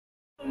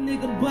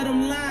Nigga, but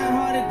I'm lying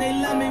hearted. They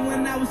love me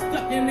when I was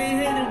stuck and they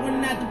hated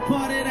when I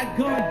departed. I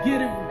go and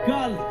get it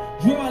regardless.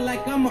 Draw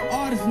like I'm an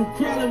artist. No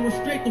crawling, went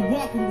straight to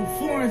walking with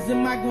foreigns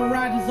in my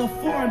garages. Or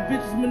foreign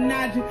bitches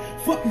menaging,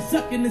 fucking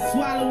sucking and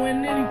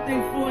swallowing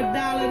anything for $1.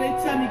 They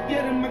tell me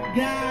get him, I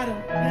got him.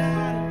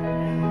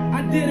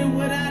 I did it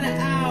without an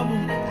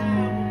album.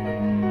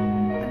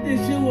 I did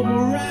shit with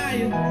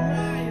Mariah.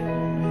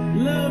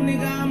 Little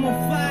nigga, I'm on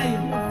fire.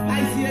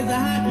 Icy as a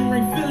hockey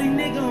ring, Philly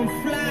nigga, I'm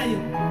flyer.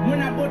 When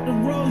I bought the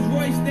Rolls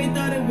Royce, they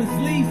thought it was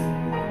lease.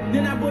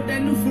 Then I bought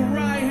that new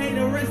Ferrari, hey,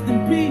 to rest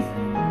in peace.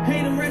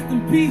 Hey, to rest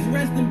in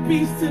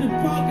peace to the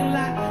parking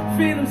lot.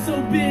 Phantom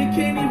so big,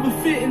 can't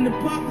even fit in the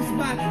parking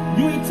spot.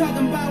 You ain't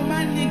talking about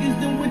my niggas,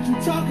 then what you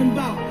talking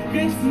about?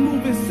 Gangsters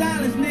move in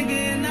silence, nigga,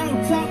 and I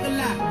don't talk a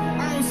lot.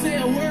 I don't say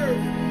a word.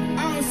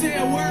 I don't say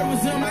a word.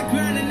 Was on my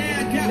grind and now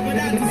I got what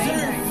I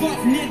deserve. Fuck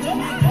nigga.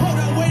 Hold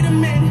on, wait a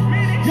minute.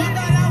 Y'all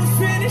thought I was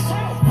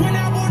finished?